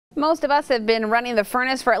Most of us have been running the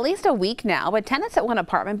furnace for at least a week now, but tenants at one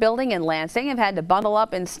apartment building in Lansing have had to bundle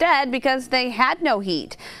up instead because they had no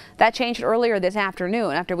heat. That changed earlier this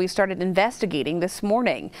afternoon after we started investigating this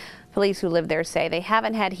morning. Police who live there say they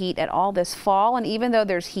haven't had heat at all this fall, and even though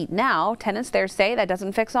there's heat now, tenants there say that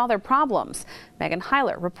doesn't fix all their problems. Megan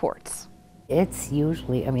Heiler reports. It's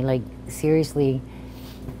usually, seriously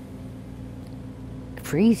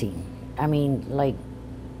freezing.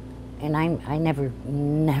 And I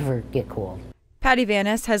never get cold. Patty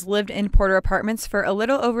Vanis has lived in Porter Apartments for a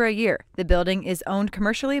little over a year. The building is owned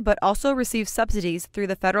commercially but also receives subsidies through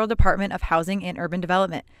the Federal Department of Housing and Urban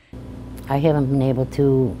Development. I haven't been able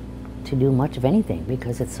to do much of anything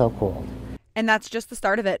because it's so cold. And that's just the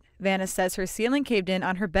start of it. Vanis says her ceiling caved in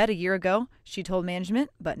on her bed a year ago. She told management,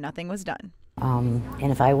 but nothing was done.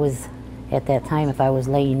 And if I was, at that time, if I was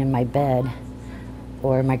laying in my bed,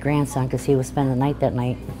 or my grandson, because he was spending the night that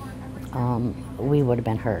night, we would have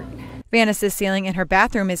been hurt. Vanis's ceiling in her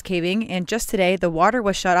bathroom is caving, and just today the water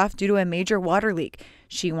was shut off due to a major water leak.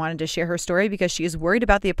 She wanted to share her story because she is worried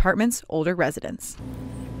about the apartment's older residents.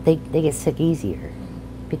 They get sick easier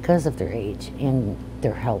because of their age and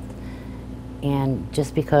their health. And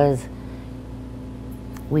just because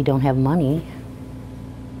we don't have money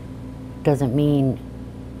doesn't mean,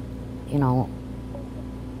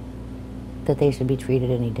 that they should be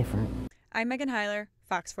treated any different. I'm Megan Heiler,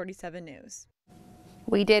 Fox 47 News.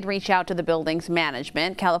 We did reach out to the building's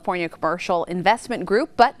management, California Commercial Investment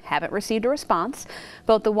Group, but haven't received a response.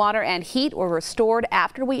 Both the water and heat were restored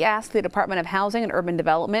after we asked the Department of Housing and Urban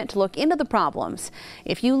Development to look into the problems.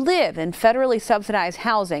 If you live in federally subsidized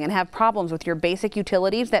housing and have problems with your basic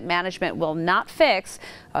utilities that management will not fix,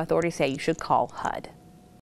 authorities say you should call HUD.